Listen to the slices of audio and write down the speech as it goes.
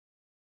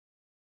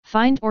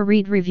Find or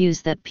read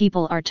reviews that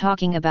people are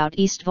talking about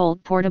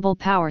Eastvolt Portable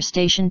Power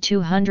Station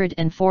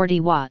 240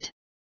 Watt.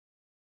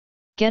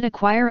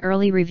 Acquire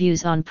early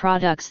reviews on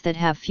products that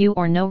have few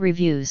or no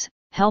reviews,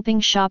 helping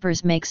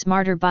shoppers make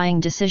smarter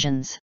buying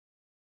decisions.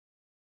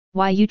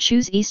 Why you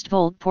choose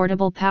Eastvolt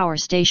Portable Power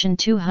Station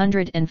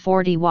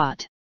 240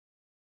 Watt.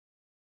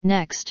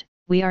 Next,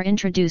 we are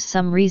introduce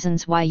some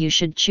reasons why you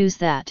should choose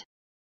that.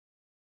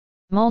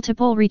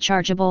 Multiple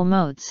rechargeable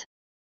modes.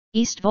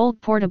 Eastvolt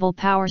Portable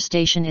Power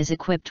Station is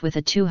equipped with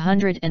a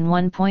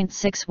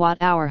 201.6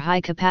 watt-hour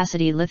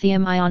high-capacity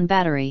lithium-ion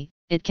battery.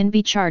 It can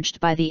be charged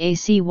by the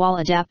AC wall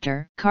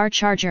adapter, car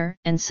charger,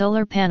 and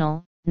solar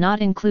panel, not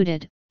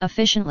included,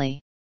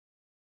 efficiently.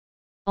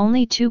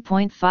 Only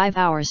 2.5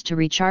 hours to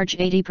recharge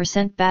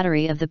 80%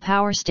 battery of the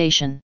power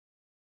station.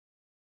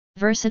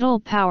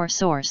 Versatile power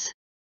source.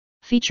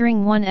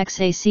 Featuring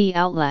 1x AC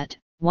outlet,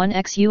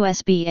 1x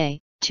USB-A,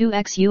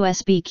 2x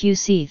USB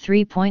QC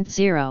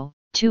 3.0,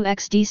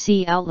 2x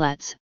DC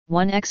outlets,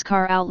 1x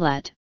car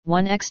outlet,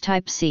 1x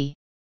Type-C.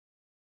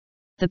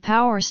 The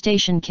power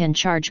station can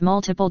charge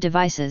multiple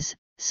devices,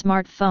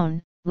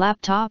 smartphone,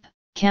 laptop,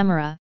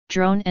 camera,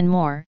 drone and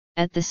more,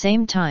 at the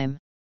same time.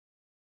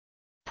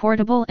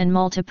 Portable and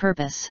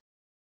multi-purpose.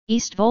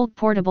 Eastvolt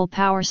Portable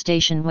Power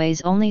Station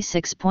weighs only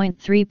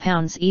 6.3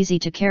 pounds, easy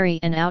to carry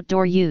and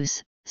outdoor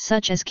use,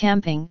 such as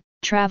camping,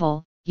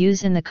 travel,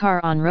 use in the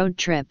car on road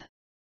trip.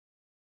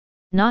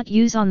 Not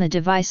use on the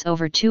device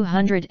over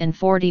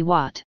 240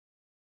 watt.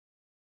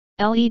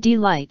 LED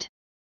light.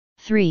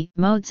 3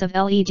 modes of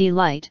LED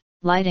light: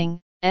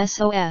 lighting,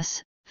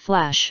 SOS,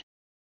 flash.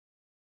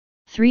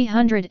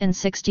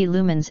 360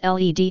 lumens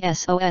LED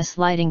SOS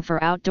lighting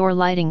for outdoor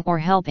lighting or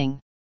helping.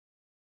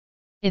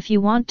 If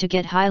you want to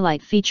get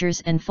highlight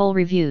features and full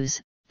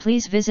reviews,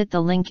 please visit the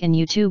link in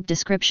YouTube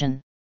description.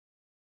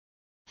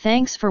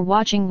 Thanks for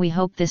watching. We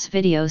hope this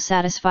video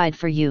satisfied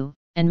for you,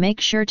 and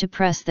make sure to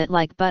press that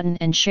like button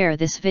and share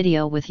this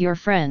video with your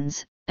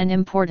friends, and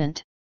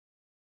important.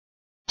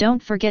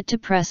 Don't forget to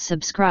press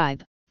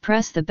subscribe,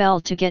 press the bell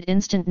to get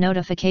instant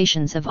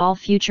notifications of all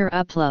future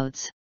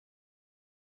uploads.